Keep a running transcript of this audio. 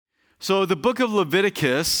So the book of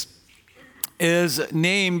Leviticus is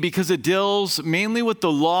named because it deals mainly with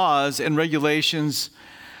the laws and regulations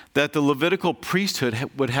that the Levitical priesthood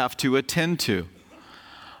would have to attend to.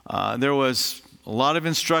 There was a lot of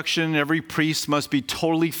instruction every priest must be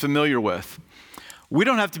totally familiar with. We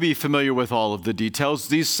don't have to be familiar with all of the details.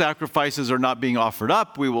 These sacrifices are not being offered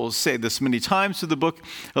up. We will say this many times through the book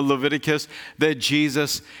of Leviticus, that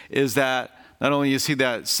Jesus is that, not only is he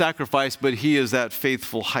that sacrifice, but he is that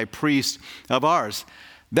faithful high priest of ours.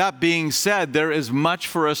 That being said, there is much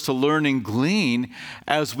for us to learn and glean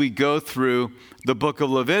as we go through the book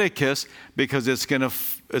of Leviticus, because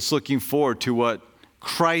it's looking forward to what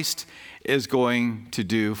Christ is going to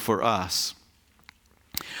do for us.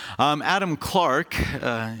 Adam Clarke,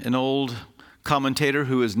 an old commentator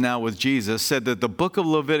who is now with Jesus, said that the book of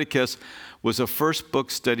Leviticus was the first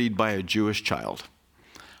book studied by a Jewish child.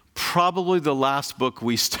 Probably the last book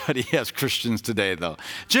we study as Christians today, though.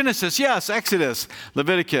 Genesis, yes. Exodus,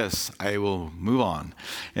 Leviticus. I will move on.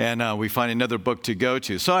 And we find another book to go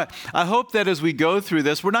to. So I hope that as we go through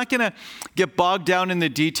this, we're not going to get bogged down in the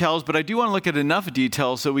details, but I do want to look at enough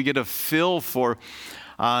details so we get a feel for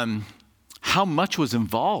how much was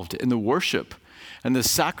involved in the worship and the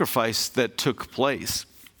sacrifice that took place.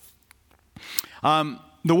 The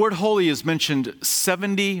word holy is mentioned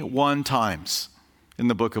 71 times in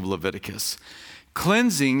the book of Leviticus.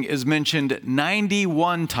 Cleansing is mentioned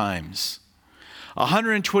 91 times.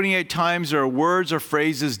 128 times there are words or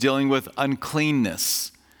phrases dealing with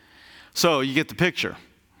uncleanness. So you get the picture.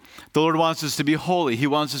 The Lord wants us to be holy. He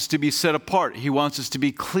wants us to be set apart. He wants us to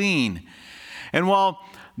be clean. And while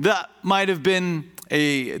that might have been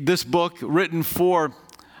this book written for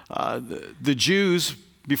the Jews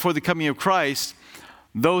before the coming of Christ,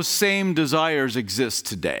 those same desires exist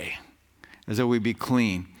today. As that we be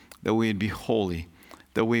clean, that we would be holy,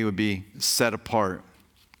 that we would be set apart.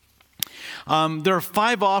 There are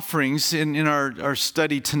 5 offerings in our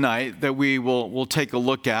study tonight that we'll take a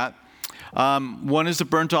look at. One is the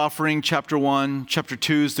burnt offering, chapter 1. Chapter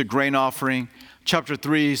 2 is the grain offering. Chapter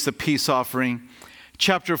 3 is the peace offering.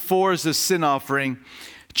 Chapter 4 is the sin offering.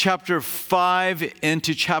 Chapter 5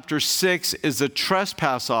 into chapter 6 is the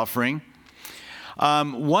trespass offering.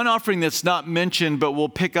 One offering that's not mentioned, but we'll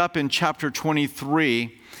pick up in chapter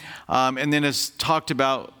 23, and then is talked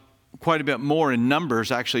about quite a bit more in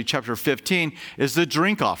Numbers, actually, chapter 15, is the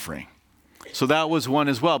drink offering. So that was one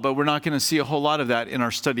as well, but we're not going to see a whole lot of that in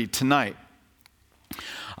our study tonight.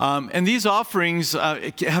 And these offerings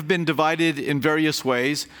have been divided in various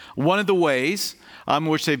ways. One of the ways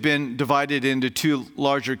which they've been divided into 2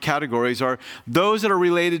 larger categories are those that are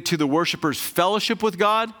related to the worshiper's fellowship with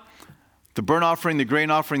God, the burnt offering, the grain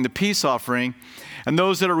offering, the peace offering, and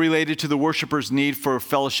those that are related to the worshiper's need for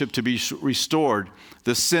fellowship to be restored,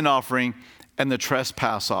 the sin offering and the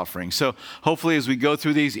trespass offering. So hopefully as we go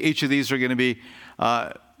through these, each of these are going to be,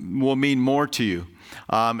 will mean more to you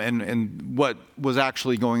and what was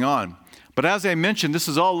actually going on. But as I mentioned, this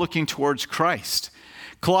is all looking towards Christ.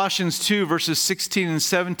 Colossians 2 verses 16 and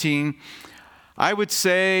 17, I would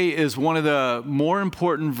say is one of the more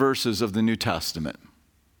important verses of the New Testament.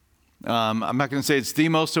 I'm not going to say it's the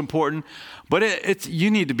most important, but you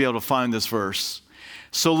need to be able to find this verse.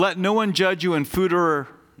 So let no one judge you in food or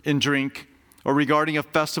in drink, or regarding a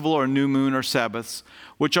festival or a new moon or Sabbaths,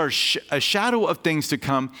 which are a shadow of things to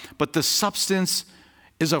come, but the substance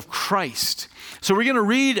is of Christ. So we're going to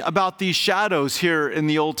read about these shadows here in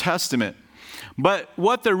the Old Testament. But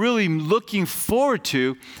what they're really looking forward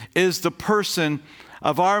to is the person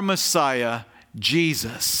of our Messiah,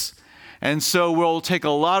 Jesus. And so we'll take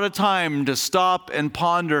a lot of time to stop and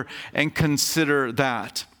ponder and consider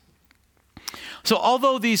that. So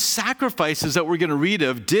although these sacrifices that we're going to read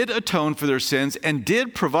of did atone for their sins and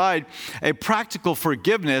did provide a practical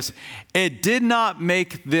forgiveness, it did not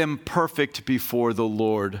make them perfect before the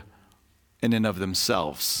Lord in and of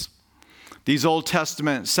themselves. These Old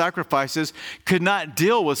Testament sacrifices could not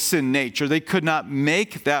deal with sin nature. They could not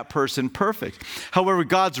make that person perfect. However,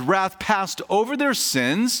 God's wrath passed over their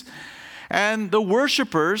sins, and the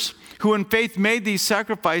worshipers who in faith made these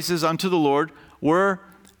sacrifices unto the Lord were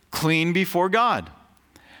clean before God.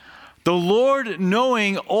 The Lord,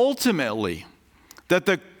 knowing ultimately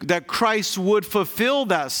that Christ would fulfill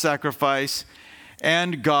that sacrifice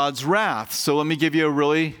and God's wrath. So let me give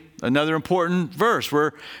you another important verse.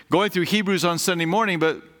 We're going through Hebrews on Sunday morning,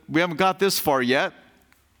 but we haven't got this far yet.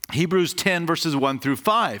 Hebrews 10 verses 1 through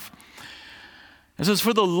 5. It says,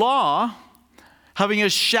 for the law, having a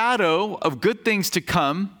shadow of good things to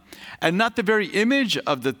come, and not the very image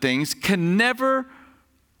of the things, can never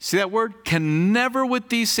See that word? Can never with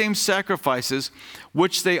these same sacrifices,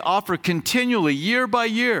 which they offer continually year by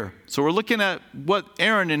year. So we're looking at what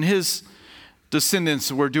Aaron and his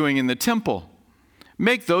descendants were doing in the temple.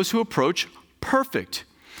 Make those who approach perfect,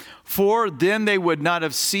 for then they would not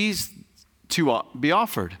have ceased to be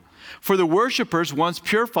offered. For the worshipers, once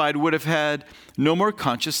purified, would have had no more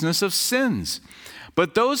consciousness of sins. But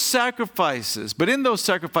in those sacrifices,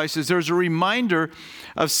 there's a reminder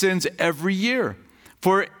of sins every year.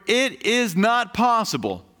 For it is not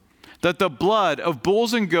possible that the blood of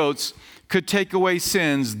bulls and goats could take away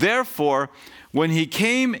sins. Therefore, when he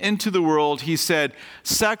came into the world, he said,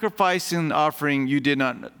 sacrifice and offering you did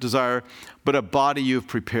not desire, but a body you have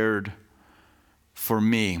prepared for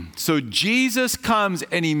me. So Jesus comes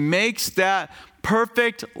and he makes that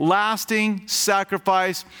perfect, lasting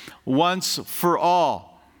sacrifice once for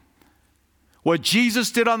all. What Jesus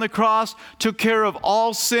did on the cross took care of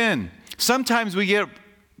all sin. Sometimes we get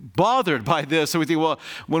bothered by this. So we think, well,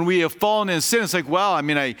 when we have fallen in sin, it's like, well,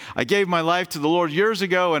 I gave my life to the Lord years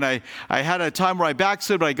ago, and I had a time where I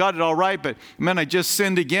backslid, but I got it all right. But man, I just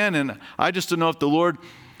sinned again, and I just don't know if the Lord's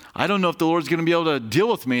going to be able to deal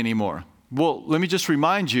with me anymore. Well, let me just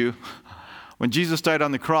remind you, when Jesus died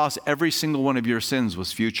on the cross, every single one of your sins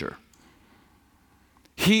was future.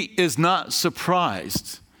 He is not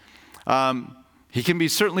surprised. He can be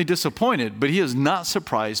certainly disappointed, but he is not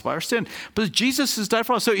surprised by our sin. But Jesus has died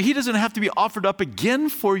for us, so he doesn't have to be offered up again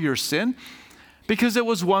for your sin because it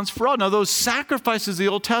was once for all. Now, those sacrifices of the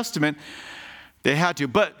Old Testament, they had to.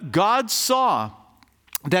 But God saw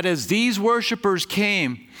that as these worshipers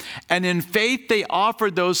came and in faith they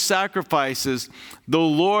offered those sacrifices, the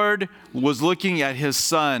Lord was looking at his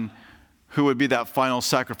Son, who would be that final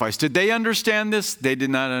sacrifice. Did they understand this? They did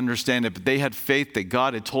not understand it, but they had faith that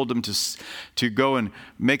God had told them to go and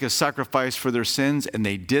make a sacrifice for their sins, and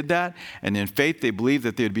they did that. And in faith, they believed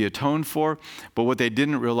that they would be atoned for. But what they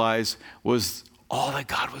didn't realize was all that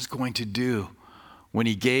God was going to do when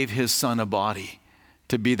he gave his Son a body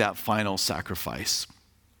to be that final sacrifice.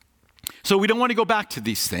 So we don't want to go back to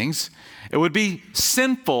these things. It would be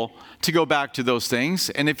sinful to go back to those things.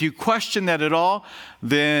 And if you question that at all,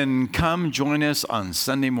 then come join us on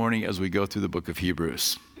Sunday morning as we go through the book of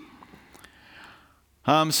Hebrews.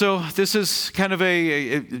 So this is kind of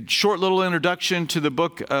a short little introduction to the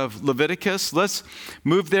book of Leviticus. Let's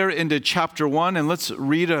move there into chapter 1 and let's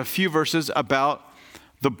read a few verses about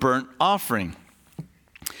the burnt offering.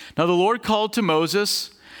 Now the Lord called to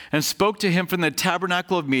Moses and spoke to him from the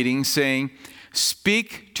tabernacle of meeting, saying,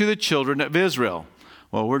 speak to the children of Israel.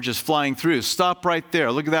 Well, we're just flying through. Stop right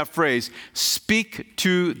there. Look at that phrase. Speak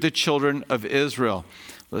to the children of Israel.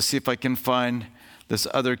 Let's see if I can find this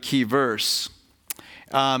other key verse.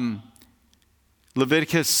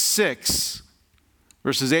 Leviticus 6,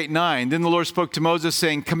 verses 8 and 9. Then the Lord spoke to Moses,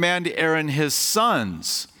 saying, command Aaron his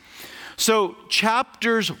sons. So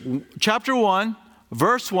chapter 1,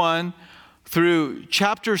 verse 1, through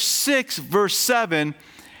chapter 6, verse 7,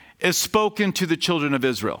 is spoken to the children of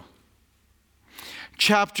Israel.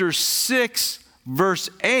 Chapter 6, verse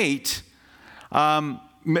 8, and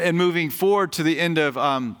moving forward to the end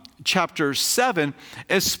of chapter 7,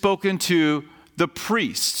 is spoken to the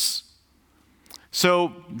priests.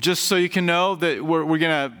 So just so you can know that we're going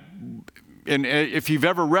to, and if you've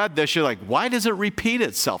ever read this, you're like, why does it repeat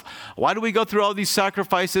itself? Why do we go through all these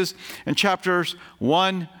sacrifices in chapters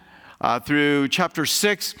 1 through chapter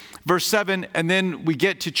 6, verse 7, and then we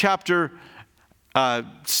get to chapter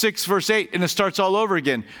 6, verse 8, and it starts all over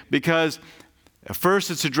again? Because at first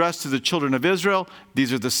it's addressed to the children of Israel.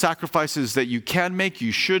 These are the sacrifices that you can make,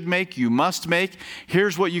 you should make, you must make.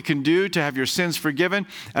 Here's what you can do to have your sins forgiven.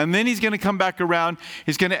 And then he's going to come back around.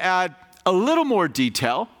 He's going to add a little more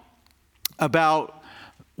detail about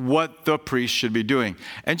what the priest should be doing.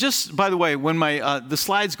 And just, by the way, when the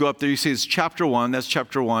slides go up there, you see it's chapter 1, that's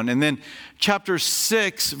chapter 1. And then chapter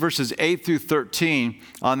 6, verses 8 through 13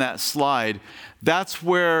 on that slide, that's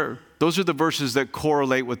where, those are the verses that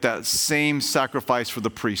correlate with that same sacrifice for the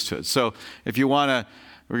priesthood. So if you want to,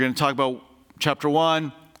 we're going to talk about chapter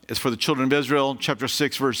 1, it's for the children of Israel. Chapter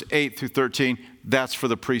 6, verse 8 through 13, that's for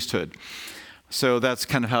the priesthood. So that's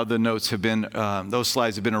kind of how the notes have been, those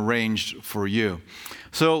slides have been arranged for you.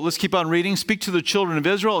 So let's keep on reading. Speak to the children of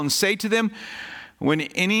Israel and say to them, when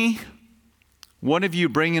any one of you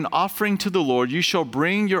bring an offering to the Lord, you shall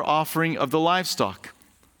bring your offering of the livestock,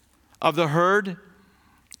 of the herd,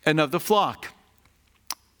 and of the flock.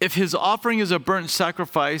 If his offering is a burnt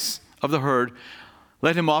sacrifice of the herd,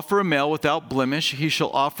 let him offer a male without blemish. He shall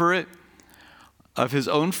offer it of his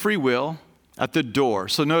own free will at the door.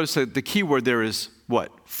 So notice that the key word there is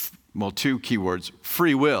what? Well, two key words.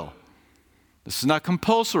 Free will. This is not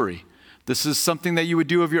compulsory. This is something that you would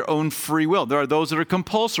do of your own free will. There are those that are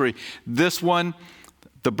compulsory. This one,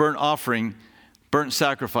 the burnt offering, burnt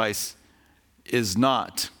sacrifice, is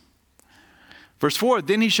not. Verse 4,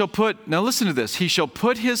 then he shall put, now listen to this, he shall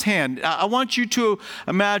put his hand. I want you to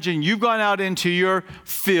imagine you've gone out into your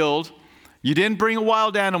field. You didn't bring a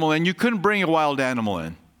wild animal in. You couldn't bring a wild animal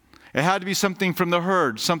in. It had to be something from the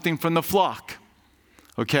herd, something from the flock.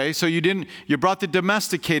 Okay, so you brought the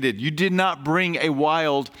domesticated. You did not bring a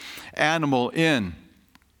wild animal in.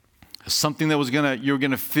 Something that you were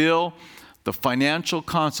going to feel the financial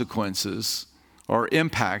consequences, or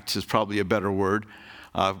impact is probably a better word.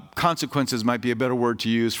 Consequences might be a better word to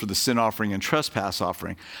use for the sin offering and trespass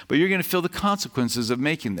offering. But you're going to feel the consequences of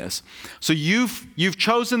making this. So you've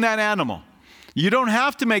chosen that animal. You don't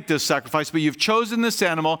have to make this sacrifice, but you've chosen this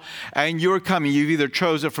animal and you're coming. You've either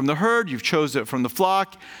chose it from the herd, you've chose it from the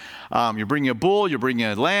flock. You're bringing a bull, you're bringing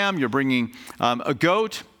a lamb, you're bringing a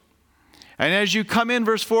goat. And as you come in,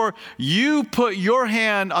 verse 4, you put your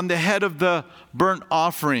hand on the head of the burnt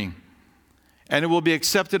offering, and it will be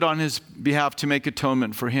accepted on his behalf to make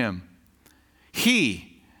atonement for him.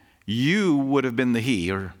 You would have been the he,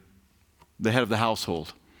 or the head of the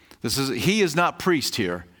household. He is not priest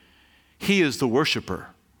here. He is the worshiper.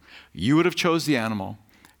 You would have chose the animal.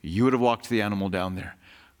 You would have walked the animal down there.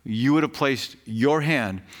 You would have placed your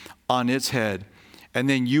hand on its head, and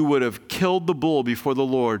then you would have killed the bull before the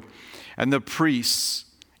Lord. And the priests,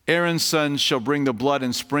 Aaron's sons, shall bring the blood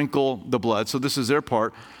and sprinkle the blood. So this is their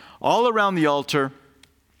part. All around the altar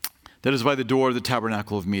that is by the door of the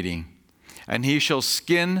tabernacle of meeting. And he shall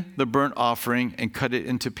skin the burnt offering and cut it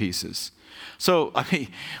into pieces. So,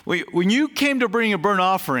 when you came to bring a burnt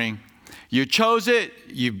offering, you chose it,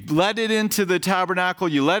 you led it into the tabernacle,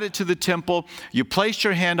 you led it to the temple, you placed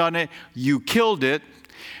your hand on it, you killed it,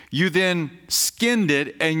 you then skinned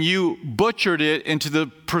it, and you butchered it into the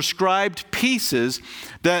prescribed pieces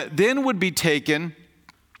that then would be taken,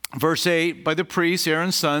 verse 8, by the priests,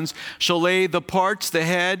 Aaron's sons, shall lay the parts, the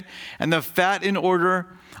head, and the fat in order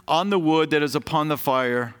on the wood that is upon the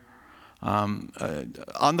fire,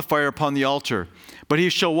 upon the altar. But he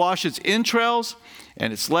shall wash its entrails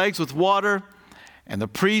and its legs with water, and the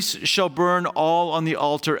priest shall burn all on the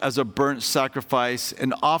altar as a burnt sacrifice,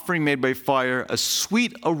 an offering made by fire, a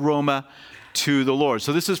sweet aroma to the Lord.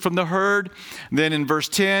 So this is from the herd. Then in verse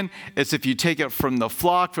 10, it's if you take it from the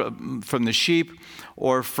flock, from the sheep,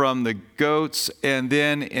 or from the goats. And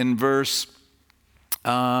then in verse,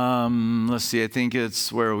 let's see, I think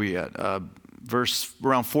it's, where are we at? Verse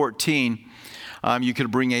around 14, you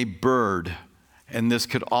could bring a bird. And this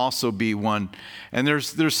could also be one. And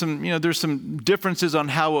there's some differences on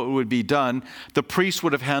how it would be done. The priest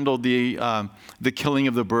would have handled the killing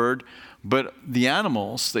of the bird, but the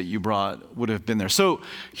animals that you brought would have been there. So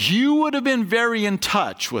you would have been very in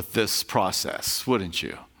touch with this process, wouldn't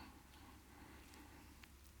you?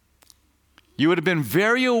 You would have been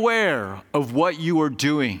very aware of what you were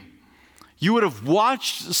doing. You would have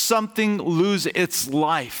watched something lose its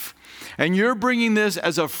life. And you're bringing this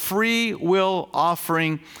as a free will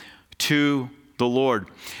offering to the Lord.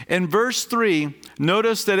 In verse 3,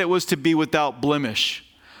 notice that it was to be without blemish.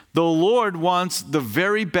 The Lord wants the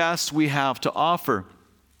very best we have to offer.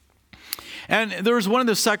 And there was one of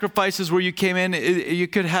the sacrifices where you came in, you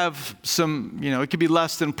could have some, it could be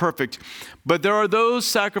less than perfect. But there are those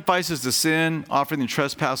sacrifices, the sin offering, the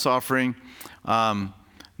trespass offering,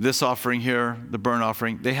 this offering here, the burnt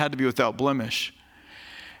offering, they had to be without blemish.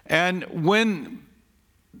 And when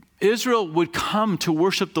Israel would come to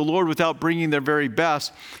worship the Lord without bringing their very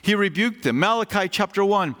best, he rebuked them. Malachi chapter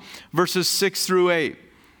 1, verses 6 through 8.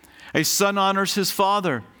 A son honors his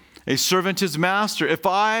father, a servant his master. If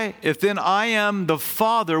then I am the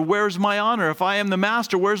father, where's my honor? If I am the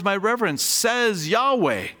master, where's my reverence? Says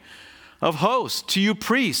Yahweh of hosts to you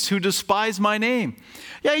priests who despise my name.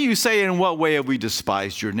 Yeah, you say, in what way have we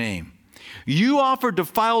despised your name? You offer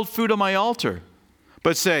defiled food on my altar.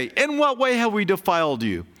 But say, in what way have we defiled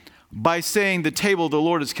you? By saying the table of the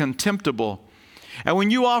Lord is contemptible. And when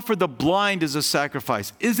you offer the blind as a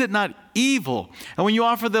sacrifice, is it not evil? And when you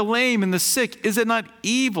offer the lame and the sick, is it not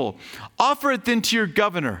evil? Offer it then to your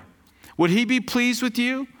governor. Would he be pleased with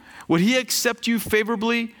you? Would he accept you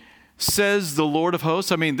favorably? Says the Lord of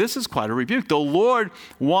hosts. This is quite a rebuke. The Lord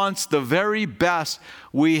wants the very best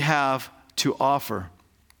we have to offer.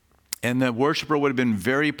 And the worshiper would have been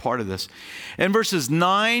very part of this. In verses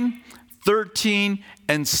 9, 13,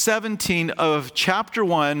 and 17 of chapter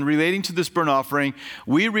 1, relating to this burnt offering,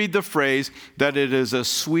 we read the phrase that it is a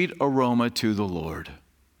sweet aroma to the Lord.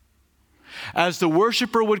 As the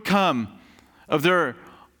worshiper would come of their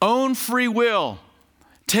own free will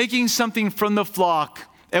taking something from the flock.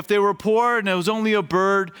 If they were poor and it was only a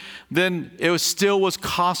bird, then it still was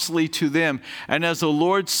costly to them. And as the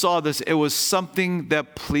Lord saw this, it was something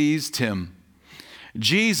that pleased him.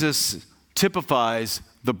 Jesus typifies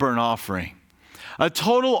the burnt offering, a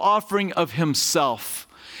total offering of himself.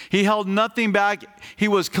 He held nothing back. He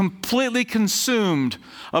was completely consumed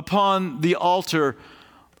upon the altar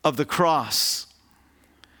of the cross.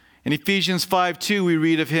 In Ephesians 5:2, we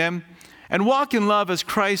read of him, and walk in love as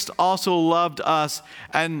Christ also loved us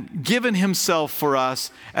and given himself for us,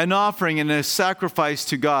 an offering and a sacrifice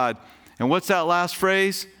to God. And what's that last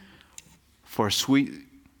phrase? For a sweet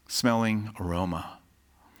smelling aroma.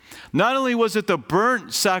 Not only was it the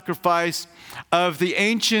burnt sacrifice of the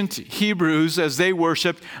ancient Hebrews as they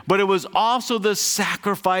worshiped, but it was also the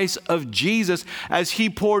sacrifice of Jesus as he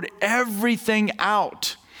poured everything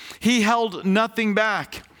out. He held nothing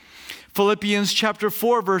back. Philippians chapter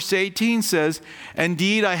 4, verse 18 says,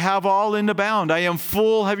 indeed, I have all in abound. I am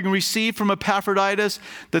full, having received from Epaphroditus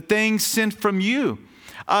the things sent from you,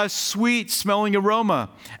 a sweet smelling aroma,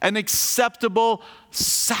 an acceptable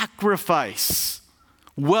sacrifice,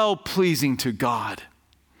 well-pleasing to God.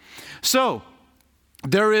 So,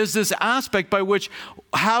 there is this aspect by which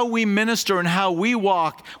how we minister and how we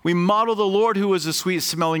walk, we model the Lord who is a sweet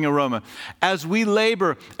smelling aroma. As we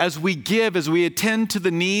labor, as we give, as we attend to the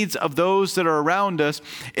needs of those that are around us,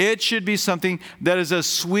 it should be something that is a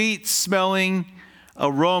sweet smelling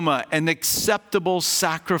aroma, an acceptable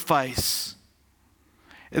sacrifice.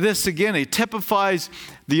 This again, it typifies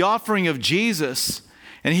the offering of Jesus.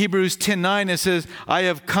 In Hebrews 10:9 it says, I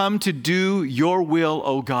have come to do your will,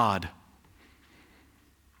 O God.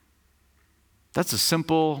 That's a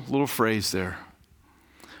simple little phrase there.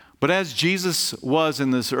 But as Jesus was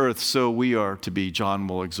in this earth, so we are to be, John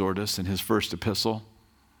will exhort us in his first epistle.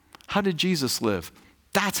 How did Jesus live?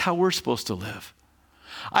 That's how we're supposed to live.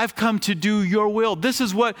 I've come to do your will. This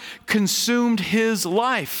is what consumed his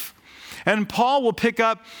life. And Paul will pick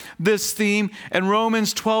up this theme in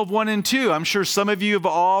Romans 12:1 and 2. I'm sure some of you have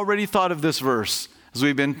already thought of this verse as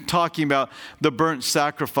we've been talking about the burnt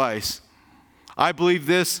sacrifice. I believe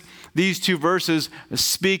these two verses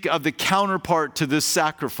speak of the counterpart to this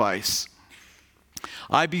sacrifice.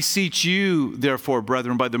 I beseech you, therefore,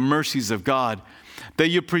 brethren, by the mercies of God, that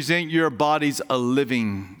you present your bodies a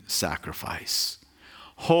living sacrifice,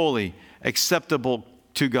 holy, acceptable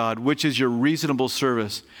to God, which is your reasonable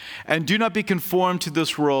service. And do not be conformed to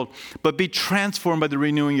this world, but be transformed by the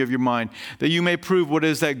renewing of your mind, that you may prove what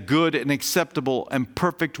is that good and acceptable and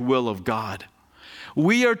perfect will of God.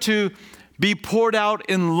 We are to be poured out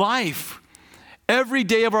in life. Every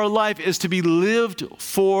day of our life is to be lived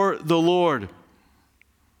for the Lord.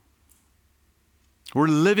 We're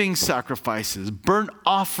living sacrifices, burnt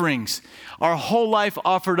offerings, our whole life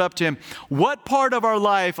offered up to him. What part of our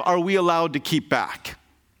life are we allowed to keep back?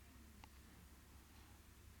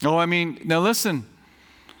 Now listen,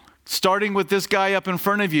 starting with this guy up in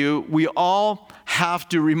front of you, we all have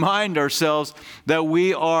to remind ourselves that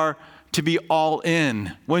we are to be all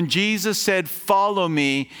in. When Jesus said, follow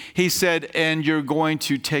me, he said, and you're going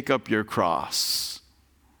to take up your cross.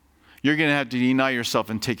 You're going to have to deny yourself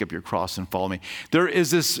and take up your cross and follow me. There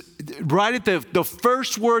is this, right at the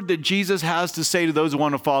first word that Jesus has to say to those who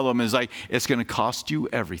want to follow him is like, it's going to cost you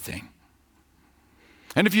everything.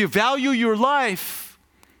 And if you value your life,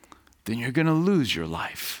 then you're going to lose your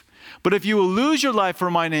life. But if you will lose your life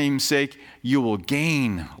for my name's sake, you will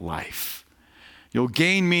gain life. You'll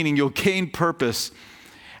gain meaning, you'll gain purpose.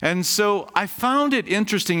 And so I found it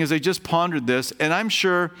interesting as I just pondered this, and I'm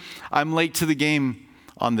sure I'm late to the game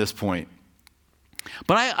on this point.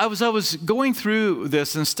 But I was going through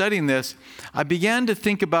this and studying this, I began to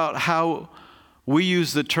think about how we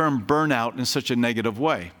use the term burnout in such a negative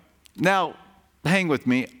way. Now, hang with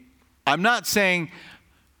me. I'm not saying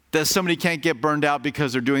that somebody can't get burned out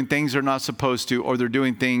because they're doing things they're not supposed to, or they're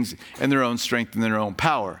doing things in their own strength and their own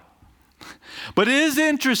power. But it is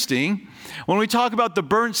interesting when we talk about the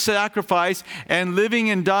burnt sacrifice and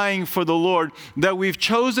living and dying for the Lord that we've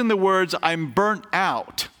chosen the words, I'm burnt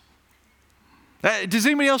out. Does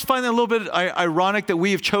anybody else find that a little bit ironic that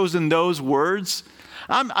we have chosen those words?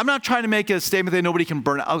 I'm not trying to make a statement that nobody can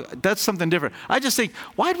burn out. That's something different. I just think,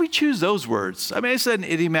 why did we choose those words? I mean, it's an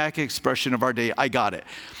idiomatic expression of our day. I got it.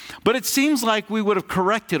 But it seems like we would have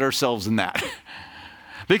corrected ourselves in that.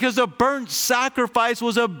 Because the burnt sacrifice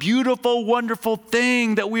was a beautiful, wonderful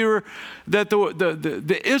thing that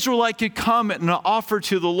the Israelite could come and offer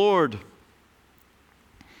to the Lord.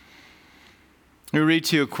 Let me read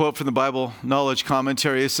to you a quote from the Bible Knowledge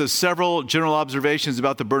Commentary. It says, several general observations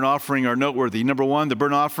about the burnt offering are noteworthy. Number one, the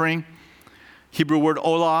burnt offering, Hebrew word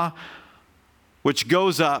olah, which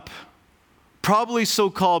goes up, probably so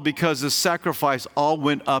called because the sacrifice all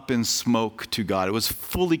went up in smoke to God. It was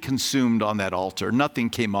fully consumed on that altar. Nothing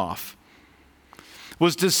came off. It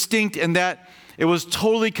was distinct in that it was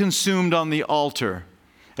totally consumed on the altar,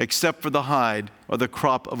 except for the hide or the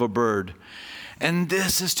crop of a bird. And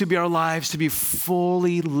this is to be our lives, to be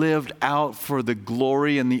fully lived out for the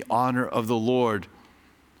glory and the honor of the Lord.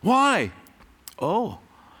 Why? Oh,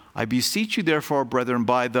 I beseech you therefore, brethren,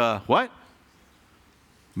 by the what?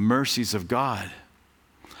 Mercies of God.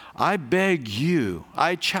 I beg you,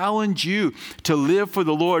 I challenge you to live for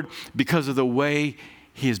the Lord because of the way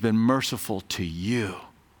He has been merciful to you.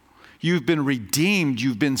 You've been redeemed,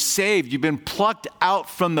 you've been saved, you've been plucked out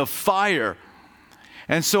from the fire.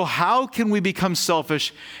 And so how can we become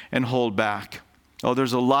selfish and hold back? Oh,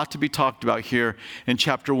 there's a lot to be talked about here in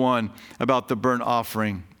chapter 1 about the burnt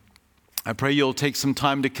offering. I pray you'll take some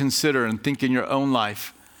time to consider and think in your own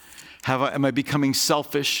life. Am I becoming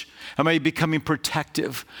selfish? Am I becoming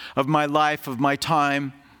protective of my life, of my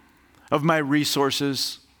time, of my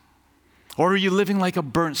resources? Or are you living like a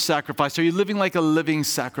burnt sacrifice? Are you living like a living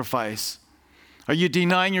sacrifice? Are you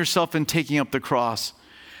denying yourself and taking up the cross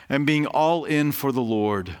and being all in for the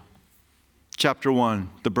Lord? Chapter 1,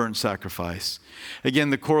 the burnt sacrifice. Again,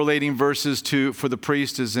 the correlating verses for the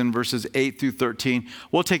priest is in verses 8 through 13.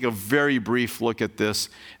 We'll take a very brief look at this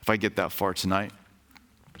if I get that far tonight.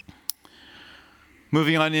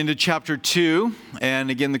 Moving on into chapter 2, and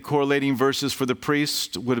again, the correlating verses for the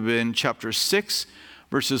priest would have been chapter 6,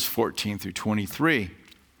 verses 14 through 23.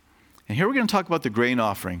 And here we're going to talk about the grain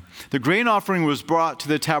offering. The grain offering was brought to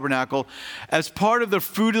the tabernacle as part of the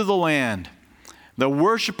fruit of the land. The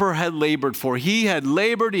worshiper had labored for. He had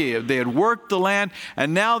labored, they had worked the land,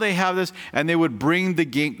 and now they have this, and they would bring the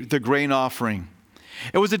grain offering.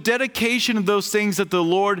 It was a dedication of those things that the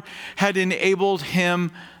Lord had enabled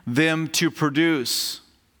them to produce.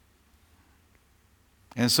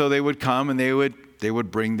 And so they would come and they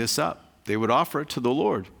would bring this up. They would offer it to the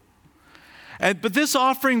Lord. But this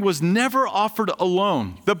offering was never offered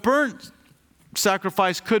alone. The burnt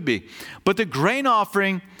sacrifice could be, but the grain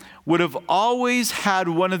offering would have always had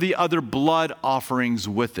one of the other blood offerings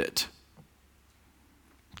with it.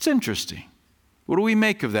 It's interesting. What do we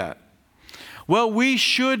make of that? Well, we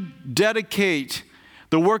should dedicate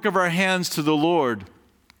the work of our hands to the Lord.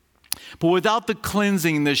 But without the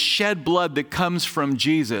cleansing, the shed blood that comes from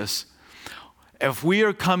Jesus, if we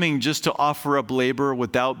are coming just to offer up labor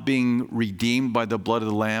without being redeemed by the blood of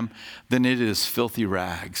the Lamb, then it is filthy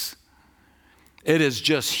rags. It is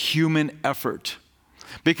just human effort.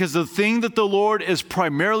 Because the thing that the Lord is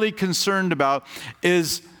primarily concerned about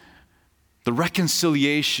is the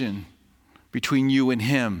reconciliation between you and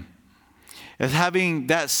Him. As having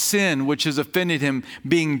that sin which has offended Him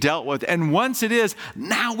being dealt with. And once it is,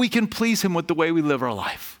 now we can please Him with the way we live our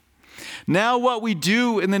life. Now what we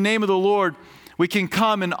do in the name of the Lord, we can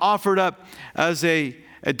come and offer it up as a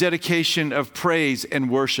dedication of praise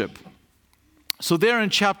and worship. So there in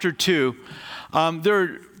chapter 2, there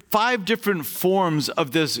are 5 different forms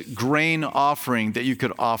of this grain offering that you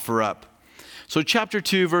could offer up. So chapter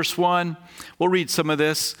 2, verse 1, we'll read some of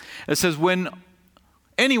this. It says, when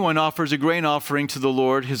anyone offers a grain offering to the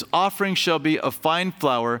Lord, his offering shall be of fine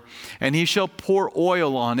flour, and he shall pour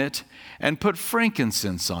oil on it and put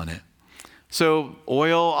frankincense on it. So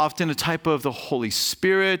oil, often a type of the Holy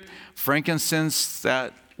Spirit. Frankincense,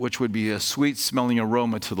 that which would be a sweet smelling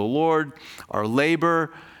aroma to the Lord. Our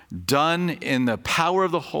labor done in the power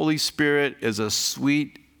of the Holy Spirit is a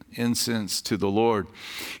sweet incense to the Lord.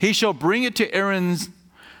 He shall bring it to Aaron's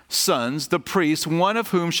sons, the priests, one of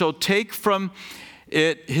whom shall take from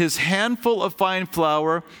it his handful of fine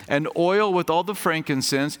flour and oil with all the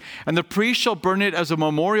frankincense, and the priest shall burn it as a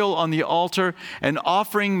memorial on the altar, an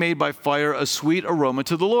offering made by fire, a sweet aroma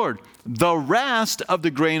to the Lord. The rest of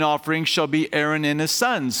the grain offering shall be Aaron and his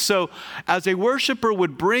sons. So as a worshiper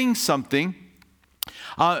would bring something,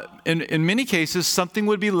 in many cases, something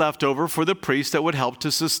would be left over for the priest that would help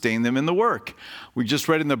to sustain them in the work. We just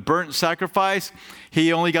read in the burnt sacrifice,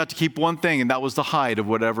 he only got to keep one thing, and that was the hide of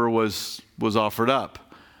whatever was offered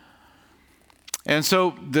up. And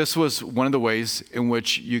so this was one of the ways in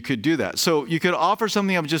which you could do that. So you could offer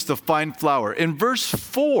something of just the fine flour. In verse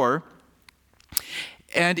 4,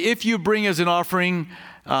 and if you bring as an offering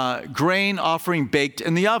grain offering baked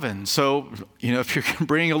in the oven. So, if you're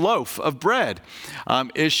bringing a loaf of bread,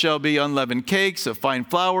 it shall be unleavened cakes of fine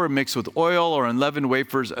flour mixed with oil, or unleavened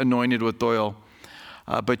wafers anointed with oil.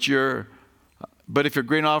 But if your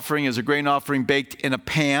grain offering is a grain offering baked in a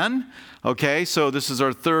pan, okay, so this is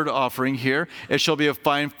our third offering here. It shall be of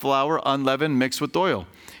fine flour unleavened mixed with oil.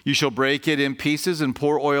 You shall break it in pieces and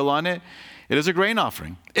pour oil on it. it is a grain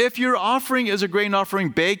offering. If your offering is a grain offering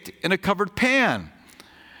baked in a covered pan,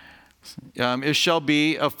 it shall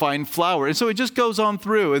be of fine flour. And so it just goes on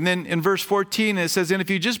through. And then in verse 14, it says, and if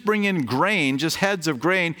you just bring in grain, just heads of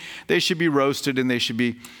grain, they should be roasted and they should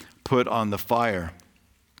be put on the fire.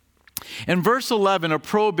 In verse 11, a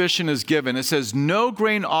prohibition is given. It says, no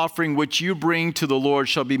grain offering which you bring to the Lord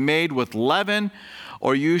shall be made with leaven,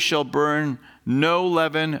 or you shall burn no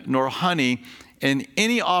leaven nor honey in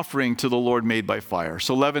any offering to the Lord made by fire.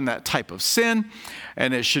 So leaven, that type of sin,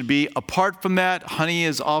 and it should be apart from that. Honey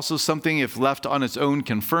is also something, if left on its own,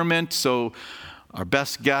 can ferment. So our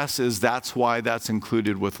best guess is that's why that's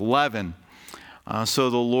included with leaven. So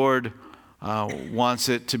the Lord wants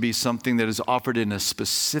it to be something that is offered in a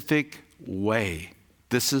specific way.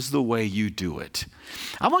 This is the way you do it.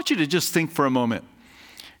 I want you to just think for a moment.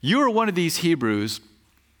 You are one of these Hebrews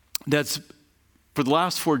that's, for the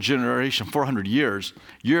last 400 years,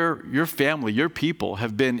 your family, your people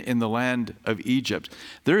have been in the land of Egypt.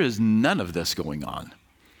 There is none of this going on.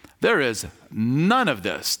 There is none of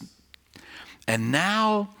this. And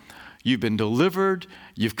now you've been delivered.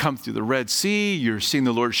 You've come through the Red Sea. You're seeing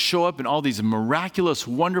the Lord show up in all these miraculous,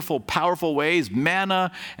 wonderful, powerful ways.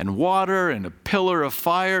 Manna and water and a pillar of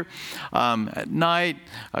fire at night,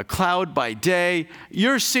 a cloud by day.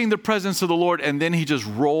 You're seeing the presence of the Lord, and then he just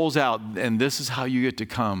rolls out, and this is how you get to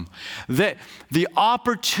come. The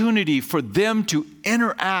opportunity for them to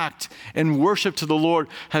interact and worship to the Lord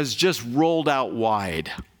has just rolled out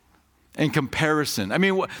wide in comparison. I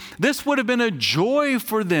mean, this would have been a joy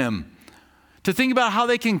for them. To think about how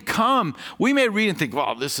they can come. We may read and think,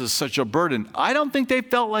 wow, this is such a burden. I don't think they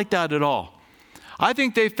felt like that at all. I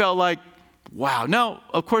think they felt like, wow. Now,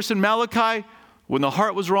 of course, in Malachi, when the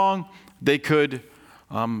heart was wrong, they could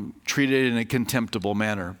treat it in a contemptible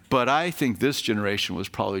manner. But I think this generation was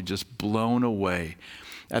probably just blown away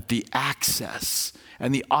at the access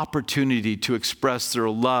and the opportunity to express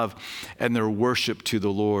their love and their worship to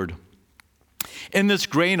the Lord. In this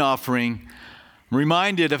grain offering, I'm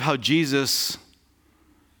reminded of how Jesus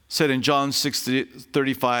said in John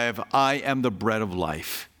 6:35, I am the bread of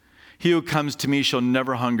life. He who comes to me shall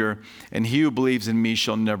never hunger, and he who believes in me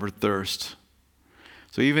shall never thirst.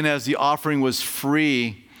 So even as the offering was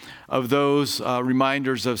free of those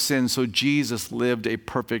reminders of sin, so Jesus lived a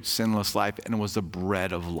perfect sinless life and was the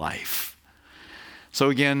bread of life. So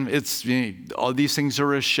again, all these things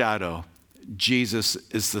are a shadow. Jesus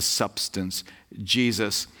is the substance.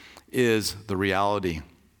 Jesus is the reality.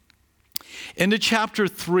 Into chapter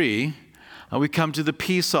 3, we come to the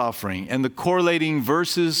peace offering, and the correlating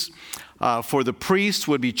verses for the priest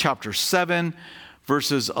would be chapter 7,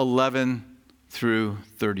 verses 11 through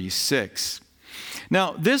 36.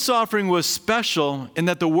 Now, this offering was special in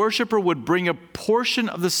that the worshiper would bring a portion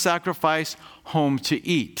of the sacrifice home to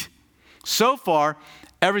eat. So far,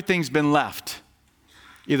 everything's been left,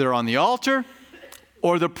 either on the altar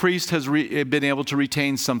or the priest has been able to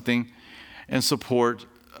retain something in support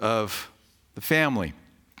of the family.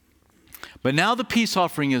 But now the peace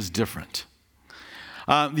offering is different.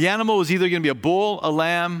 The animal was either going to be a bull, a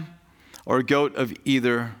lamb, or a goat of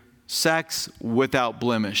either sex without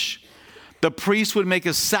blemish. The priest would make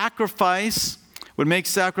sacrifice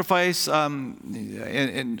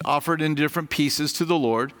and offer it in different pieces to the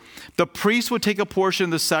Lord. The priest would take a portion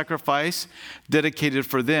of the sacrifice dedicated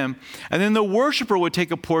for them, and then the worshiper would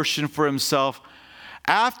take a portion for himself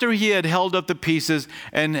after he had held up the pieces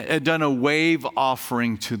and had done a wave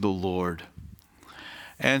offering to the Lord.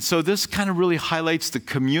 And so this kind of really highlights the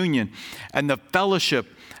communion and the fellowship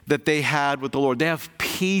that they had with the Lord. They have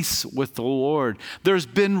peace with the Lord. There's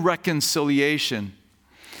been reconciliation.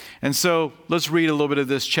 And so let's read a little bit of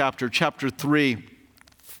this chapter 3,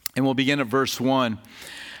 and we'll begin at verse 1. It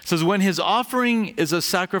says, when his offering is a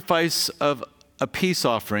sacrifice of a peace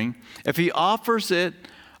offering, if he offers it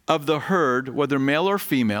of the herd, whether male or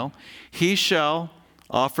female, he shall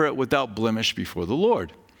offer it without blemish before the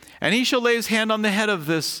Lord. And he shall lay his hand on the head of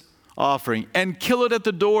this offering and kill it at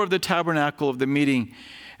the door of the tabernacle of the meeting.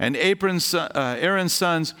 And Aaron's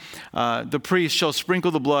sons, the priest, shall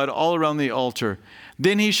sprinkle the blood all around the altar.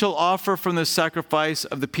 Then he shall offer from the sacrifice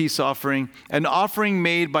of the peace offering an offering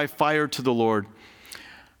made by fire to the Lord.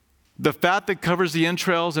 The fat that covers the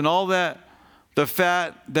entrails and all that, the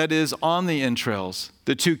fat that is on the entrails,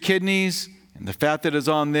 the 2 kidneys and the fat that is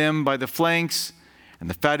on them by the flanks, and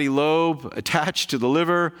the fatty lobe attached to the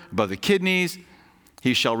liver above the kidneys,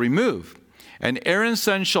 he shall remove. And Aaron's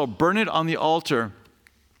son shall burn it on the altar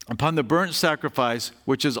upon the burnt sacrifice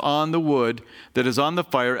which is on the wood that is on the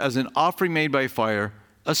fire as an offering made by fire,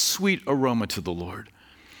 a sweet aroma to the Lord.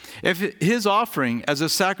 If his offering as a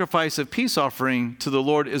sacrifice of peace offering to the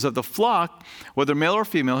Lord is of the flock, whether male or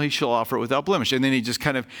female, he shall offer it without blemish. And then he just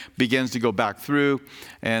kind of begins to go back through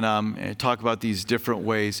and talk about these different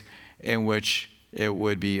ways in which it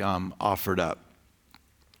would be offered up.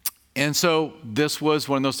 And so this was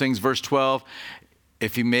one of those things, verse 12,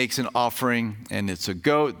 if he makes an offering and it's a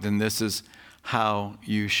goat, then this is how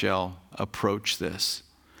you shall approach this.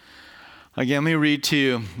 Again, let me read to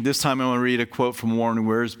you. This time I want to read a quote from Warren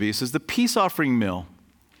Wiersbe. It says, the peace offering meal,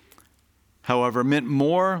 however, meant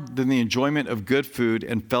more than the enjoyment of good food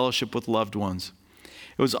and fellowship with loved ones.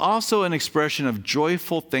 It was also an expression of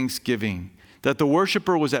joyful thanksgiving that the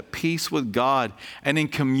worshiper was at peace with God and in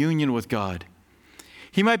communion with God.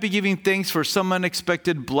 He might be giving thanks for some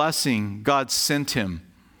unexpected blessing God sent him.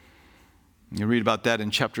 You read about that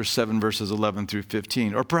in chapter 7, verses 11 through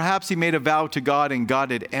 15. Or perhaps he made a vow to God and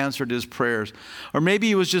God had answered his prayers. Or maybe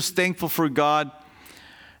he was just thankful for God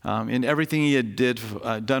in everything he had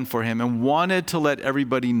done for him and wanted to let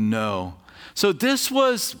everybody know. So this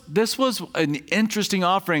was an interesting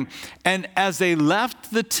offering. And as they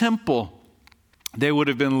left the temple, they would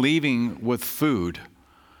have been leaving with food.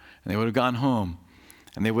 And they would have gone home.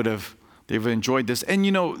 And they've enjoyed this. And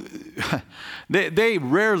you know, they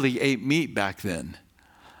rarely ate meat back then.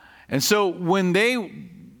 And so when they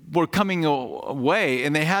were coming away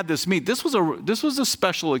and they had this meat, this was a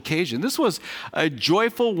special occasion. This was a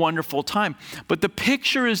joyful, wonderful time. But the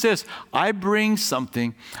picture is this: I bring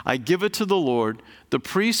something, I give it to the Lord, the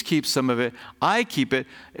priest keeps some of it, I keep it,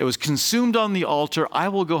 it was consumed on the altar, I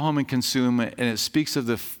will go home and consume it. And it speaks of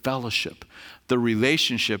the fellowship, the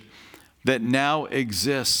relationship that now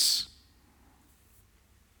exists.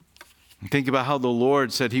 And think about how the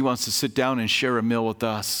Lord said he wants to sit down and share a meal with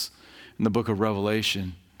us in the book of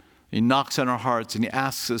Revelation. He knocks on our hearts and he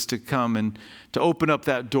asks us to come and to open up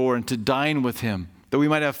that door and to dine with him, that we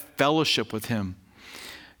might have fellowship with him.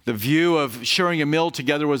 The view of sharing a meal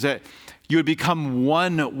together was that you would become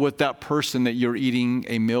one with that person that you're eating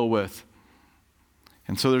a meal with.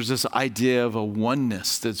 And so there's this idea of a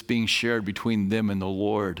oneness that's being shared between them and the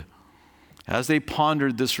Lord. As they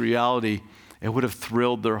pondered this reality, it would have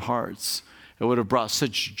thrilled their hearts. It would have brought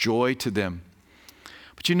such joy to them.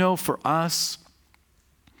 But you know, for us,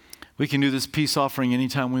 we can do this peace offering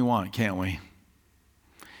anytime we want, can't we?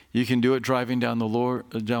 You can do it driving down the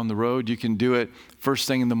road. You can do it first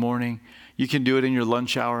thing in the morning. You can do it in your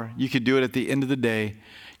lunch hour. You can do it at the end of the day.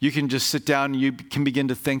 You can just sit down and you can begin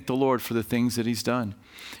to thank the Lord for the things that he's done.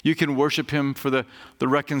 You can worship him for the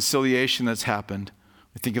reconciliation that's happened.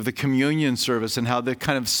 I think of the communion service and how that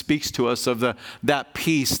kind of speaks to us of that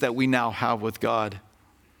peace that we now have with God.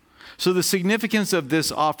 So the significance of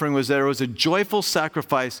this offering was that it was a joyful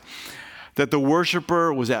sacrifice, that the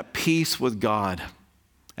worshiper was at peace with God.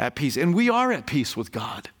 At peace. And we are at peace with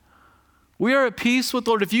God. We are at peace with the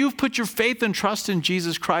Lord. If you've put your faith and trust in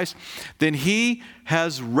Jesus Christ, then he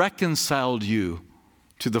has reconciled you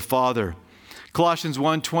to the Father. Colossians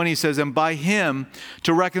 1:20 says, and by him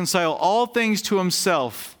to reconcile all things to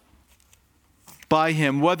himself, by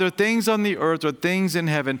him, whether things on the earth or things in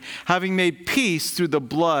heaven, having made peace through the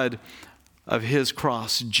blood of his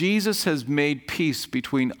cross. Jesus has made peace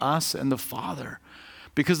between us and the Father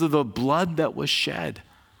because of the blood that was shed.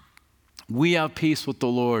 We have peace with the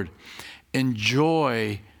Lord.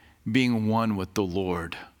 Enjoy being one with the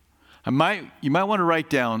Lord. You might want to write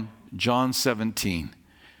down John 17.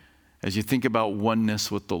 As you think about oneness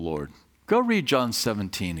with the Lord. Go read John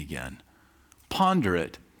 17 again. Ponder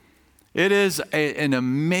it. It is an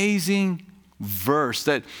amazing verse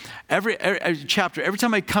that every chapter, every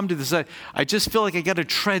time I come to this, I just feel like I got to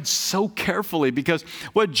tread so carefully because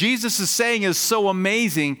what Jesus is saying is so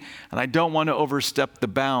amazing, and I don't want to overstep the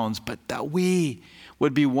bounds, but that we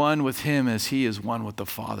would be one with him as he is one with the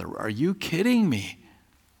Father. Are you kidding me?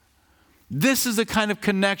 This is the kind of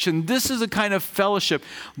connection, this is the kind of fellowship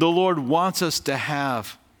the Lord wants us to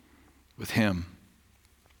have with him.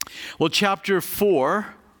 Well, chapter 4,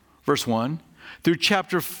 verse 1, through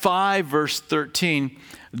chapter 5, verse 13,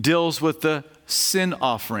 deals with the sin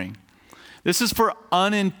offering. This is for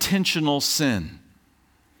unintentional sin.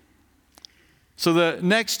 So the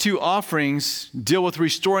next two offerings deal with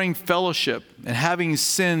restoring fellowship and having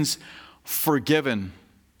sins forgiven.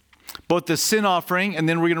 Both the sin offering and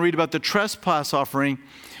then we're going to read about the trespass offering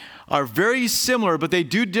are very similar, but they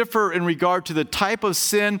do differ in regard to the type of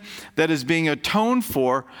sin that is being atoned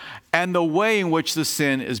for and the way in which the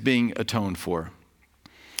sin is being atoned for.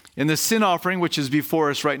 In the sin offering, which is before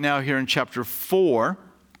us right now here in chapter 4,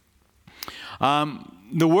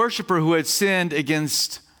 the worshiper who had sinned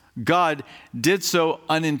against God did so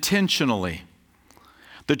unintentionally.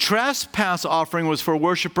 The trespass offering was for a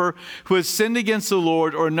worshiper who had sinned against the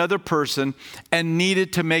Lord or another person and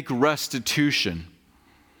needed to make restitution.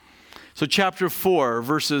 So chapter 4,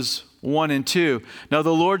 verses 1 and 2. Now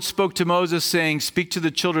the Lord spoke to Moses, saying, speak to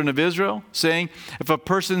the children of Israel, saying, if a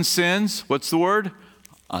person sins, what's the word?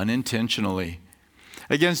 Unintentionally,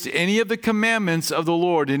 against any of the commandments of the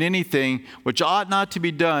Lord in anything which ought not to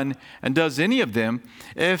be done, and does any of them,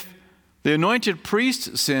 if the anointed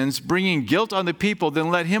priest sins, bringing guilt on the people,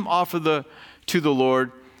 then let him offer to the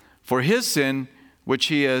Lord for his sin, which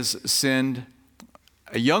he has sinned,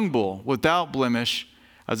 a young bull without blemish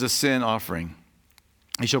as a sin offering.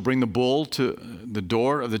 He shall bring the bull to the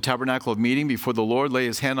door of the tabernacle of meeting before the Lord, lay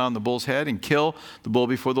his hand on the bull's head, and kill the bull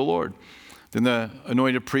before the Lord. Then the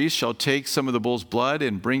anointed priest shall take some of the bull's blood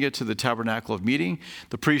and bring it to the tabernacle of meeting.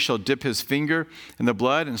 The priest shall dip his finger in the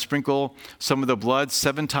blood and sprinkle some of the blood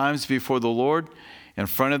 7 times before the Lord in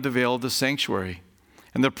front of the veil of the sanctuary.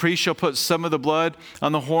 And the priest shall put some of the blood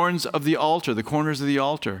on the horns of the altar, the corners of the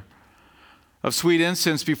altar, of sweet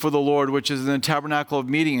incense before the Lord, which is in the tabernacle of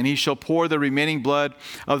meeting. And he shall pour the remaining blood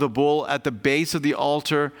of the bull at the base of the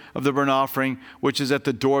altar of the burnt offering, which is at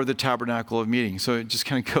the door of the tabernacle of meeting. So it just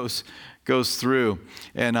kind of goes through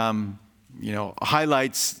and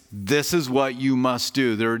highlights this is what you must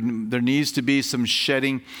do. There needs to be some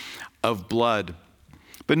shedding of blood.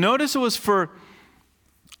 But notice it was for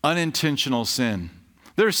unintentional sin.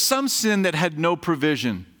 There's some sin that had no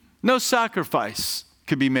provision. No sacrifice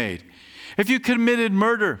could be made. If you committed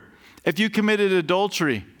murder, if you committed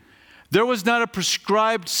adultery, there was not a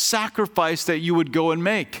prescribed sacrifice that you would go and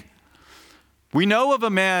make. We know of a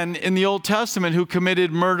man in the Old Testament who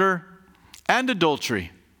committed murder and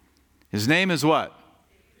adultery. His name is what?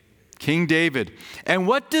 King David. And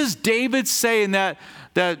what does David say in that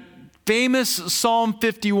famous Psalm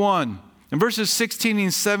 51? In verses 16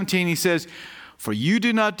 and 17, he says, for you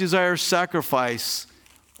do not desire sacrifice,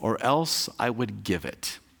 or else I would give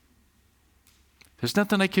it. There's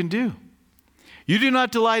nothing I can do. You do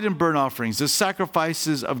not delight in burnt offerings. The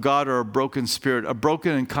sacrifices of God are a broken spirit, a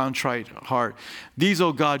broken and contrite heart. These,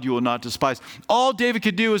 O God, you will not despise. All David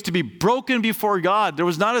could do was to be broken before God. There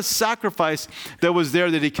was not a sacrifice that was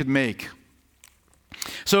there that he could make.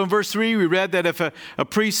 So in verse 3, we read that if a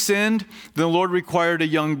priest sinned, then the Lord required a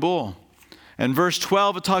young bull. And verse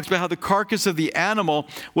 12, it talks about how the carcass of the animal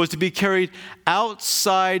was to be carried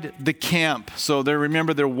outside the camp. So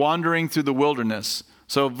remember, they're wandering through the wilderness.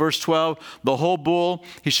 So verse 12, the whole bull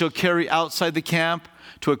he shall carry outside the camp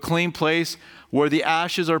to a clean place where the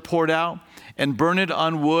ashes are poured out, and burn it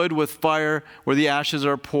on wood with fire. Where the ashes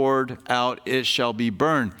are poured out, it shall be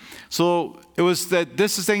burned. So it was that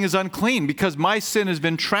this thing is unclean because my sin has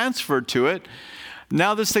been transferred to it.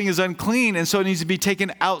 Now this thing is unclean, and so it needs to be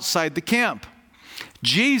taken outside the camp.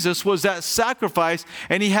 Jesus was that sacrifice,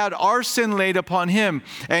 and he had our sin laid upon him,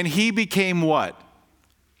 and he became what?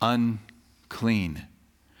 Unclean.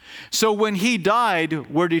 So when he died,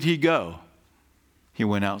 where did he go? He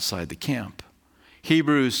went outside the camp.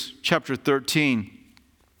 Hebrews chapter 13,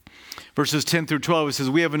 verses 10 through 12, it says,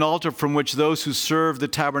 we have an altar from which those who serve the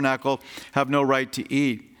tabernacle have no right to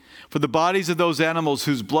eat. For the bodies of those animals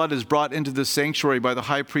whose blood is brought into the sanctuary by the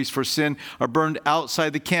high priest for sin are burned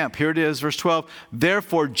outside the camp. Here it is, verse 12.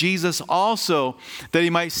 Therefore, Jesus also, that he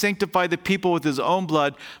might sanctify the people with his own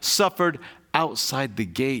blood, suffered outside the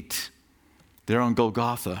gate. There on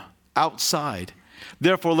Golgotha, outside.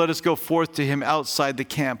 Therefore, let us go forth to him outside the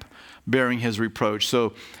camp, bearing his reproach.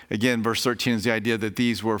 So again, verse 13 is the idea that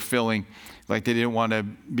these were feeling like they didn't want to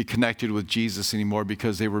be connected with Jesus anymore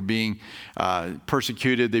because they were being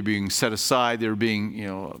persecuted, they were being set aside, they were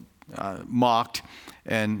being mocked.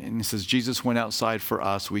 And he says, Jesus went outside for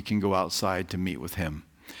us. We can go outside to meet with him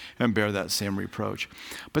and bear that same reproach.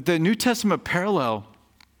 But the New Testament parallel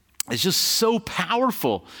is just so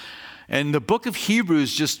powerful. And the book of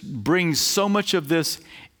Hebrews just brings so much of this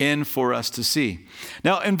in for us to see.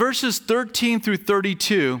 Now, in verses 13 through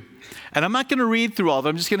 32, and I'm not going to read through all of them,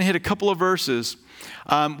 I'm just going to hit a couple of verses.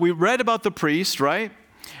 We read about the priest, right?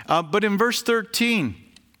 But in verse 13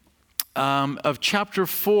 of chapter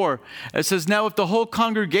 4, it says, now if the whole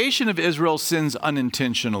congregation of Israel sins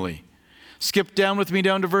unintentionally. Skip down with me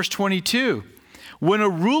down to verse 22. When a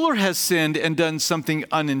ruler has sinned and done something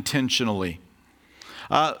unintentionally.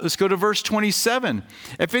 Let's go to verse 27.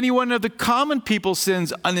 If any one of the common people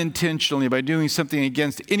sins unintentionally by doing something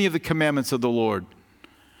against any of the commandments of the Lord.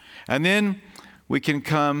 And then we can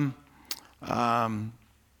come, there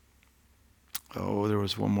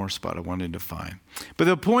was one more spot I wanted to find. But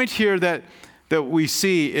the point here that we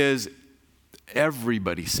see is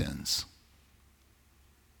everybody sins.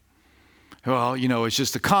 Well, it's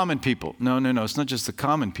just the common people. No, it's not just the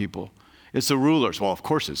common people. It's the rulers. Well, of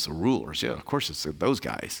course it's the rulers. Yeah, of course it's those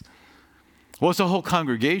guys. Well, it's the whole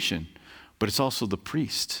congregation, but it's also the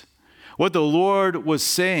priest. What the Lord was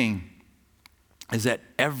saying is that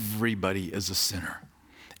everybody is a sinner.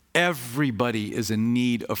 Everybody is in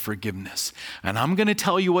need of forgiveness. And I'm going to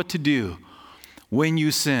tell you what to do when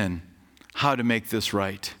you sin, how to make this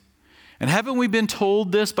right. And haven't we been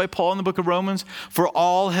told this by Paul in the book of Romans? For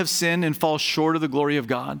all have sinned and fall short of the glory of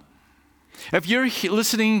God. If you're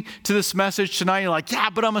listening to this message tonight, you're like, yeah,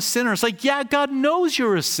 but I'm a sinner. It's like, yeah, God knows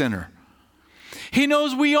you're a sinner. He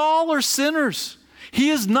knows we all are sinners. He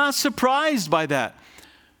is not surprised by that.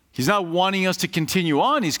 He's not wanting us to continue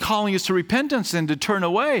on. He's calling us to repentance and to turn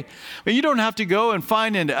away. But you don't have to go and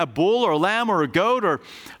find a bull or a lamb or a goat or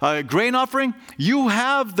a grain offering. You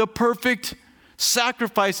have the perfect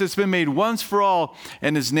sacrifice that's been made once for all,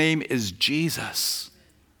 and his name is Jesus.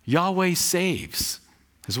 Yahweh saves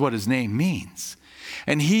is what his name means.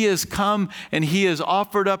 And he has come and he has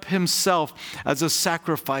offered up himself as a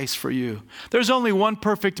sacrifice for you. There's only one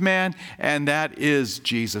perfect man, and that is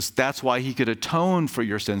Jesus. That's why he could atone for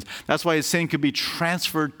your sins. That's why his sin could be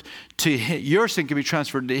transferred to him. Your sin could be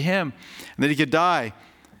transferred to him, and that he could die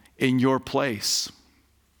in your place.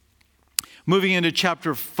 Moving into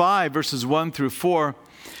chapter 5, verses 1 through 4,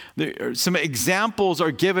 some examples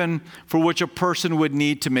are given for which a person would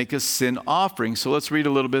need to make a sin offering. So let's read a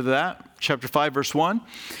little bit of that. Chapter 5, verse 1.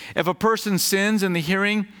 If a person sins in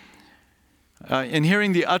hearing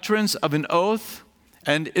the utterance of an oath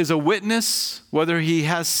and is a witness, whether he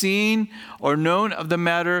has seen or known of the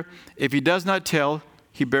matter, if he does not tell,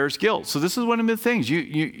 he bears guilt. So this is one of the things.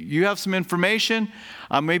 You have some information.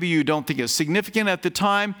 Maybe you don't think it's significant at the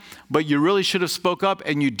time, but you really should have spoke up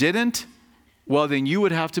and you didn't. Well, then you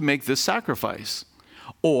would have to make this sacrifice.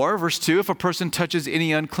 Or, verse 2, if a person touches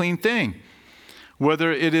any unclean thing,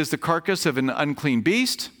 whether it is the carcass of an unclean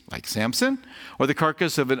beast, like Samson, or the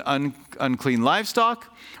carcass of an unclean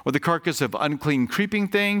livestock, or the carcass of unclean creeping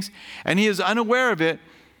things, and he is unaware of it,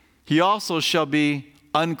 he also shall be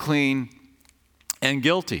unclean and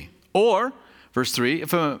guilty. Or, verse 3,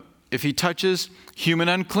 if he touches human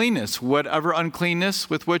uncleanness, whatever uncleanness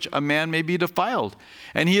with which a man may be defiled,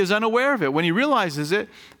 and he is unaware of it, when he realizes it,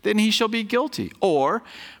 then he shall be guilty. Or,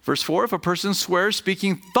 verse 4, if a person swears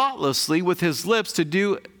speaking thoughtlessly with his lips to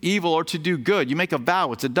do evil or to do good, you make a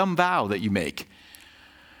vow. It's a dumb vow that you make.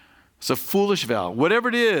 It's a foolish vow. Whatever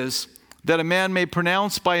it is that a man may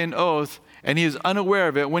pronounce by an oath, and he is unaware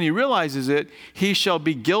of it, when he realizes it, he shall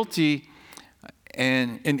be guilty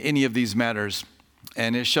in any of these matters.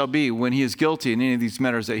 And it shall be, when he is guilty in any of these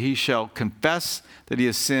matters, that he shall confess that he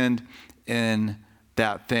has sinned in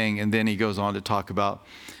that thing. And then he goes on to talk about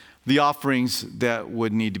the offerings that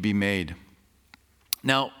would need to be made.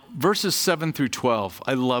 Now, verses 7 through 12,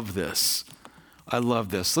 I love this. I love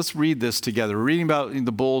this. Let's read this together. We're reading about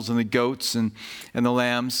the bulls and the goats and the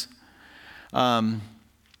lambs. But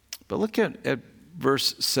look at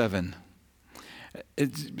verse 7.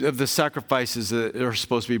 Of the sacrifices that are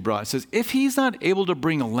supposed to be brought. It says, if he's not able to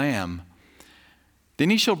bring a lamb, then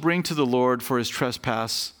he shall bring to the Lord for his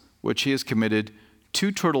trespass, which he has committed,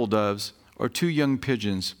 2 turtle doves or 2 young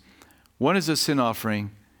pigeons. One is a sin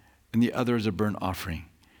offering, and the other is a burnt offering.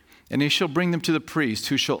 And he shall bring them to the priest,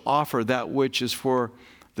 who shall offer that which is for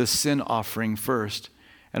the sin offering first,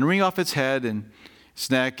 and wring off its head and its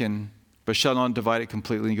neck, but shall not divide it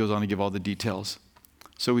completely. And he goes on to give all the details.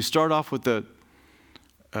 So we start off with the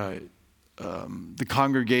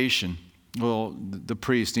congregation. Well, the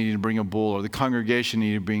priest needed to bring a bull, or the congregation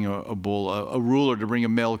needed to bring a bull, a ruler to bring a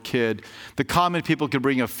male kid. The common people could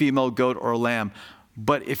bring a female goat or a lamb.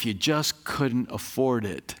 But if you just couldn't afford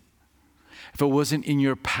it, if it wasn't in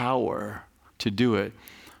your power to do it,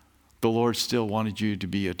 the Lord still wanted you to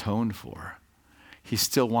be atoned for. He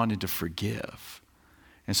still wanted to forgive.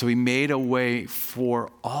 And so he made a way for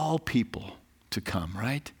all people to come,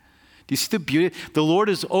 right? Do you see the beauty? The Lord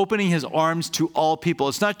is opening his arms to all people.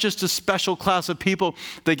 It's not just a special class of people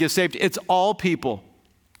that get saved. It's all people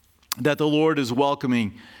that the Lord is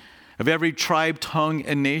welcoming, of every tribe, tongue,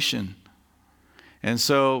 and nation. And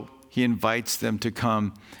so he invites them to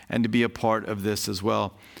come and to be a part of this as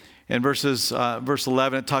well. In verse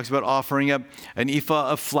 11, it talks about offering up an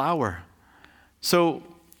ephah of flour. So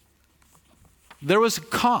there was a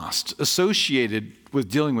cost associated with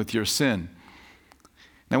dealing with your sin.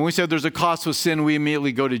 Now, when we say there's a cost with sin, we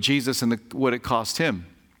immediately go to Jesus and what it cost him.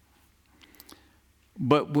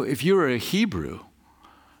 But if you were a Hebrew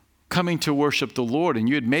coming to worship the Lord and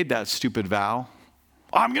you had made that stupid vow,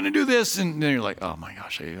 I'm going to do this, and then you're like, oh my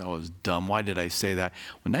gosh, I was dumb. Why did I say that?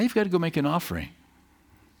 Well, now you've got to go make an offering.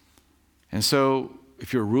 And so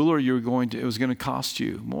if you're a ruler, it was going to cost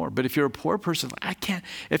you more. But if you're a poor person, I can't.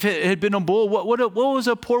 If it had been a bull, what was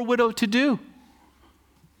a poor widow to do?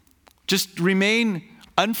 Just remain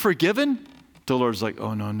unforgiven? The Lord's like,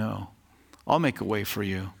 oh, no. I'll make a way for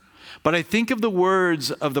you. But I think of the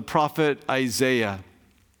words of the prophet Isaiah.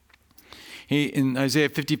 In Isaiah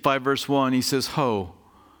 55, verse 1, he says, Ho,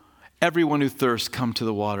 everyone who thirsts, come to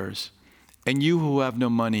the waters. And you who have no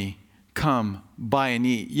money, come, buy and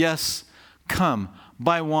eat. Yes, come,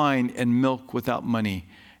 buy wine and milk without money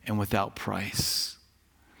and without price.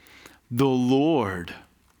 The Lord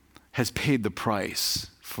has paid the price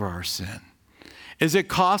for our sin. Is it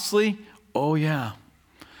costly? Oh, yeah.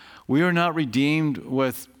 We are not redeemed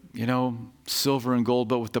with, silver and gold,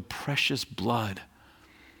 but with the precious blood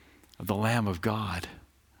of the Lamb of God.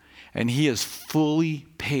 And he has fully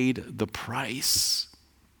paid the price.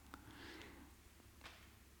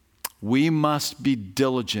 We must be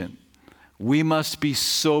diligent. We must be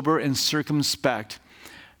sober and circumspect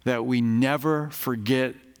that we never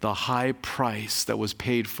forget the high price that was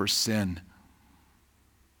paid for sin.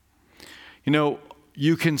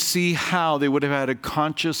 You can see how they would have had a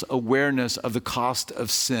conscious awareness of the cost of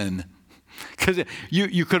sin. Because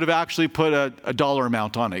you could have actually put a dollar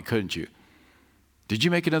amount on it, couldn't you? Did you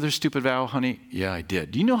make another stupid vow, honey? Yeah, I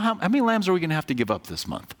did. Do you know how many lambs are we going to have to give up this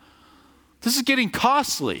month? This is getting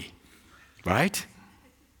costly, right?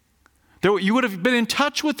 You would have been in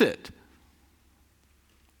touch with it.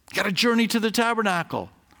 Got a journey to the tabernacle.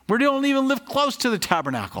 We don't even live close to the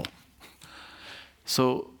tabernacle.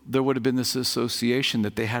 So there would have been this association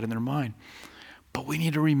that they had in their mind. But we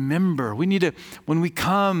need to remember, when we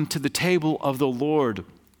come to the table of the Lord,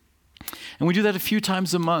 and we do that a few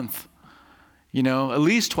times a month, at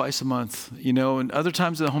least twice a month, and other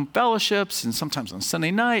times in the home fellowships and sometimes on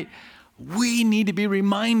Sunday night, we need to be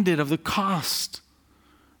reminded of the cost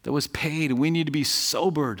that was paid. And we need to be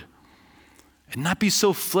sobered and not be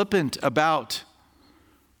so flippant about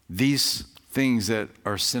these things that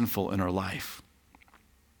are sinful in our life.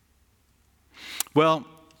 Well,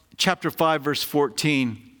 chapter 5, verse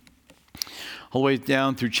 14, all the way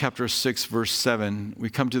down through chapter 6, verse 7, we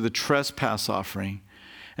come to the trespass offering.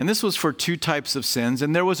 And this was for two types of sins,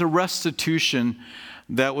 and there was a restitution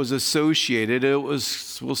that was associated. We'll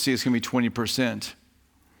see, it's going to be 20%.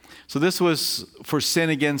 So this was for sin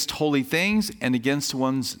against holy things and against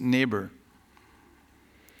one's neighbor.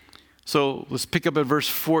 So let's pick up at verse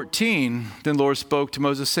 14. Then the Lord spoke to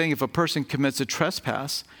Moses, saying, if a person commits a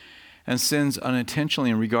trespass and sins unintentionally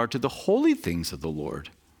in regard to the holy things of the Lord,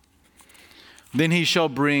 then he shall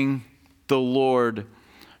bring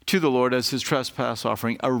to the Lord as his trespass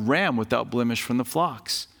offering a ram without blemish from the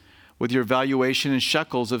flocks, with your valuation in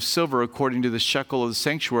shekels of silver according to the shekel of the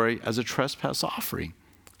sanctuary as a trespass offering.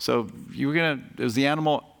 So it was the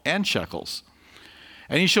animal and shekels.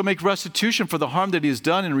 And he shall make restitution for the harm that he has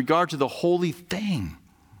done in regard to the holy thing.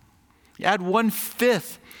 Add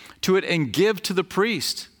 1/5 to it and give to the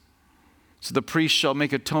priest. So the priest shall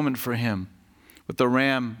make atonement for him with the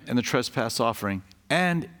ram and the trespass offering,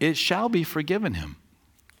 and it shall be forgiven him.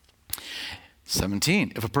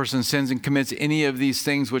 17, if a person sins and commits any of these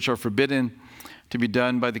things which are forbidden to be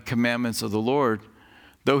done by the commandments of the Lord,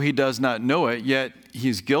 though he does not know it, yet he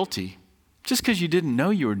is guilty. Just because you didn't know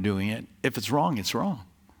you were doing it, if it's wrong, it's wrong.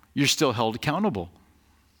 You're still held accountable.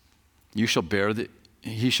 He shall bear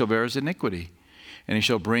his iniquity. And he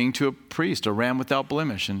shall bring to a priest a ram without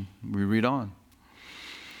blemish. And we read on.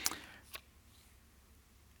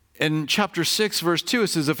 In chapter 6, verse 2, it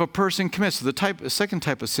says, if a person commits, the second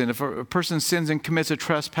type of sin, if a person sins and commits a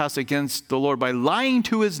trespass against the Lord by lying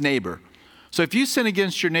to his neighbor. So if you sin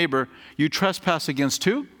against your neighbor, you trespass against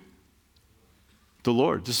who? The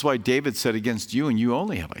Lord. This is why David said, against you and you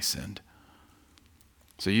only have I sinned.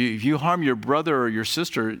 So if you harm your brother or your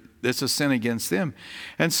sister, that's a sin against them.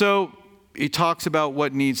 And so he talks about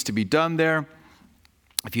what needs to be done there.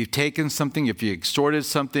 If you've taken something, if you extorted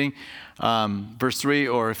something, verse 3,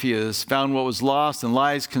 or if he has found what was lost and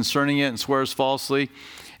lies concerning it and swears falsely,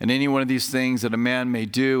 and any one of these things that a man may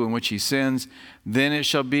do in which he sins, then it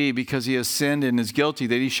shall be, because he has sinned and is guilty,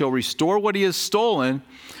 that he shall restore what he has stolen,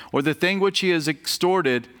 or the thing which he has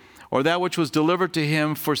extorted, or that which was delivered to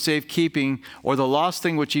him for safekeeping, or the lost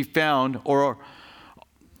thing which he found, or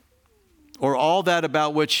all that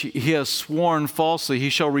about which he has sworn falsely.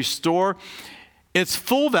 He shall restore its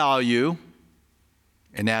full value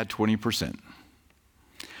and add 20%.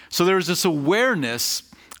 So there's this awareness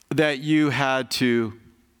that you're going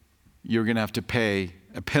to have to pay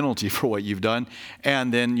a penalty for what you've done.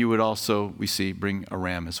 And then you would also, we see, bring a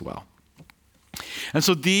ram as well. And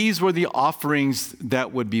so these were the offerings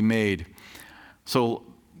that would be made. So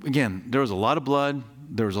again, there was a lot of blood.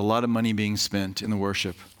 There was a lot of money being spent in the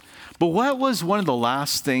worship. But what was one of the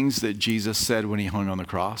last things that Jesus said when he hung on the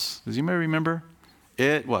cross? Does anybody remember?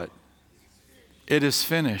 What? It is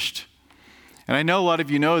finished. And I know a lot of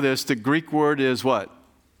you know this. The Greek word is what?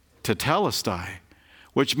 Tetelestai,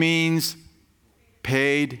 which means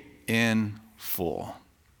paid in full.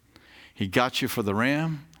 He got you for the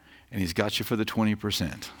ram, and he's got you for the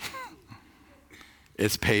 20%.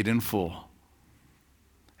 It's paid in full.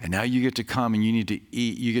 And now you get to come and you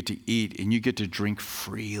get to eat and you get to drink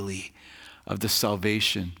freely of the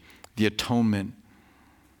salvation, the atonement.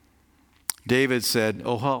 David said,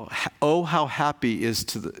 oh how happy is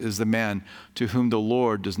the man to whom the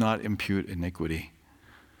Lord does not impute iniquity.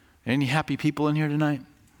 Any happy people in here tonight?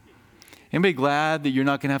 Anybody glad that you're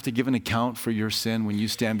not going to have to give an account for your sin when you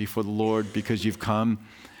stand before the Lord because you've come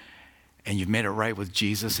and you've made it right with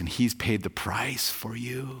Jesus and he's paid the price for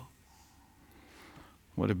you?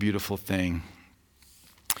 What a beautiful thing.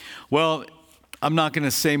 Well, I'm not going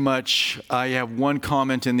to say much. I have one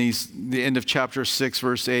comment in the end of chapter 6,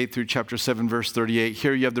 verse 8 through chapter 7, verse 38.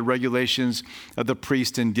 Here you have the regulations of the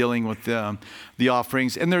priest in dealing with the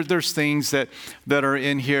offerings. And there's things that are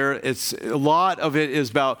in here. It's a lot of it is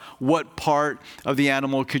about what part of the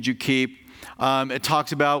animal could you keep. It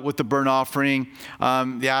talks about with the burnt offering,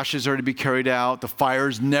 the ashes are to be carried out. The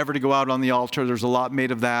fire's never to go out on the altar. There's a lot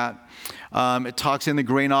made of that. It talks in the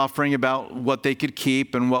grain offering about what they could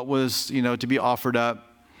keep and what was, to be offered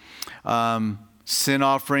up. Sin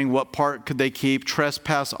offering, what part could they keep?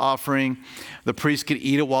 Trespass offering, the priest could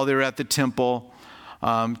eat it while they were at the temple.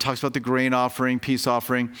 Talks about the grain offering, peace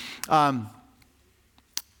offering.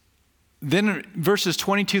 Then verses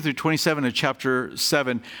 22 through 27 of chapter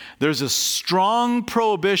 7, there's a strong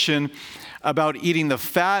prohibition about eating the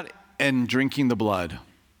fat and drinking the blood.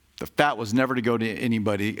 The fat was never to go to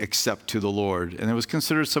anybody except to the Lord. And it was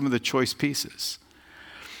considered some of the choice pieces.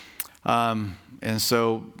 And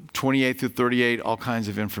so 28 through 38, all kinds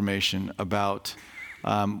of information about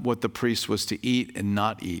what the priest was to eat and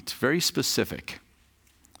not eat. Very specific.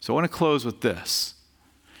 So I want to close with this.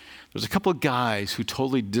 There's a couple of guys who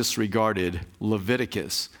totally disregarded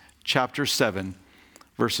Leviticus chapter 7,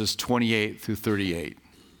 verses 28 through 38.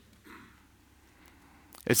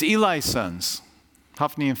 It's Eli's sons,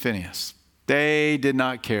 Hophni and Phinehas. They did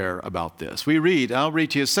not care about this. I'll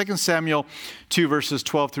read to you 2 Samuel 2, verses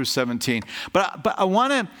 12 through 17. But I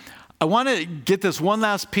want to get this one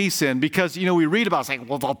last piece in because, we read about saying,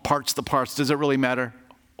 well, the parts. Does it really matter?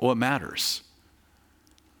 Oh, it matters.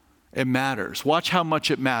 It matters. Watch how much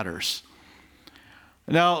it matters.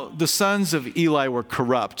 Now, the sons of Eli were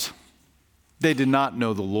corrupt. They did not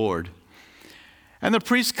know the Lord. And the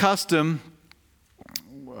priest's custom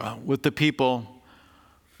with the people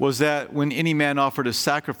was that when any man offered a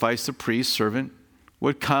sacrifice, the priest servant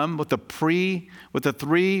would come with a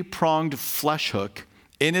three-pronged flesh hook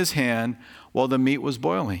in his hand while the meat was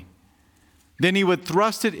boiling. Then he would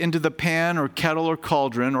thrust it into the pan or kettle or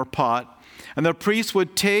cauldron or pot, and the priest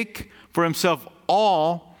would take for himself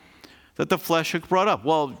all that the flesh hook brought up.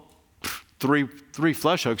 Well, three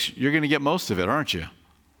flesh hooks, you're going to get most of it, aren't you?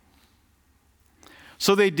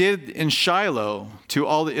 So they did in Shiloh to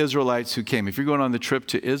all the Israelites who came. If you're going on the trip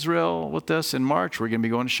to Israel with us in March, we're going to be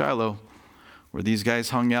going to Shiloh, where these guys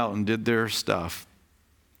hung out and did their stuff.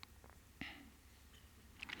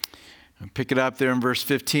 And pick it up there in verse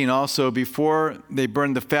 15. Also, before they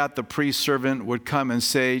burned the fat, the priest servant would come and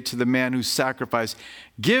say to the man who sacrificed,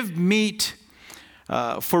 "Give meat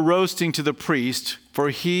for roasting to the priest, for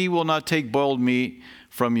he will not take boiled meat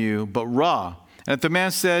from you, but raw." And if the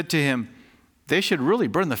man said to him, "They should really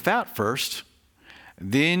burn the fat first,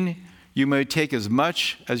 then you may take as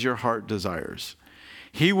much as your heart desires,"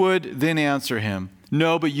 he would then answer him,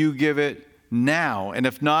 "No, but you give it now, and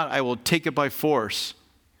if not, I will take it by force."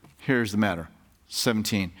 Here's the matter.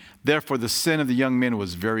 17. Therefore, the sin of the young men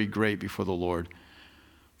was very great before the Lord,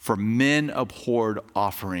 for men abhorred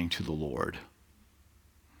offering to the Lord.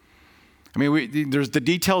 I mean, there's the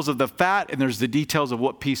details of the fat and there's the details of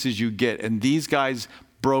what pieces you get. And these guys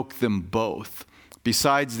broke them both,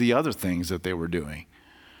 besides the other things that they were doing.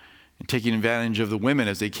 And taking advantage of the women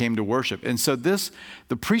as they came to worship. And so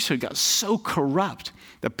the priesthood got so corrupt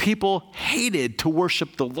that people hated to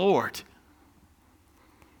worship the Lord.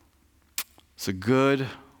 It's a good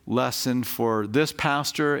lesson for this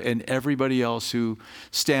pastor and everybody else who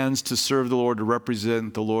stands to serve the Lord, to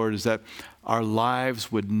represent the Lord, is that our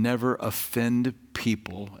lives would never offend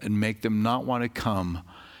people and make them not want to come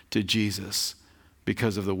to Jesus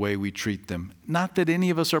because of the way we treat them. Not that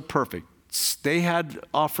any of us are perfect. They had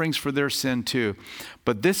offerings for their sin too.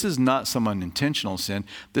 But this is not some unintentional sin.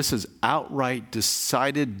 This is outright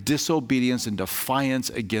decided disobedience and defiance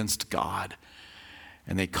against God.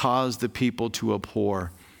 And they caused the people to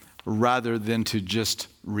abhor rather than to just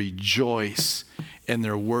rejoice in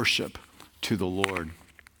their worship to the Lord.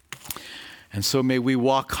 And so may we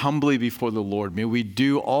walk humbly before the Lord. May we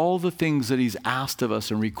do all the things that he's asked of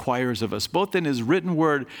us and requires of us, both in his written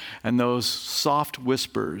word and those soft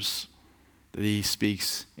whispers that he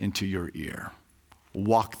speaks into your ear.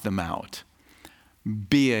 Walk them out.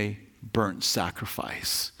 Be a burnt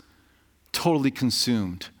sacrifice, totally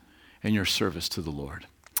consumed in your service to the Lord.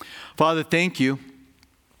 Father, thank you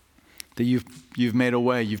that you've made a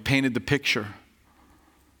way. You've painted the picture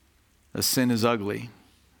that sin is ugly,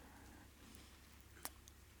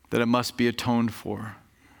 that it must be atoned for,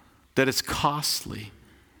 that it's costly,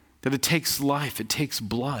 that it takes life, it takes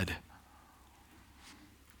blood.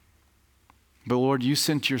 But Lord, you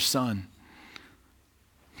sent your Son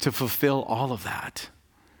to fulfill all of that.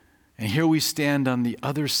 And here we stand on the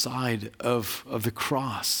other side of the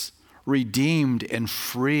cross, redeemed and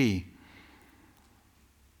free.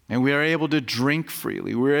 And we are able to drink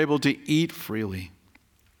freely. We're able to eat freely.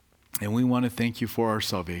 And we want to thank you for our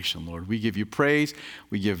salvation, Lord. We give you praise.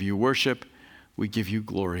 We give you worship. We give you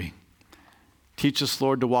glory. Teach us,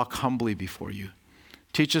 Lord, to walk humbly before you.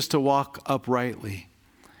 Teach us to walk uprightly.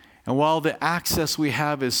 And while the access we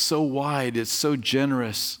have is so wide, it's so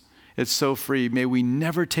generous, it's so free, may we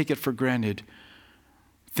never take it for granted,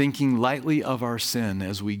 thinking lightly of our sin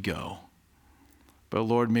as we go. But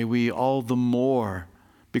Lord, may we all the more,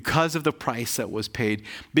 because of the price that was paid,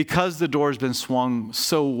 because the door has been swung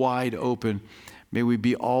so wide open, may we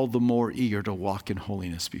be all the more eager to walk in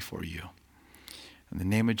holiness before you. In the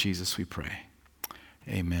name of Jesus we pray.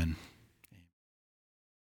 Amen.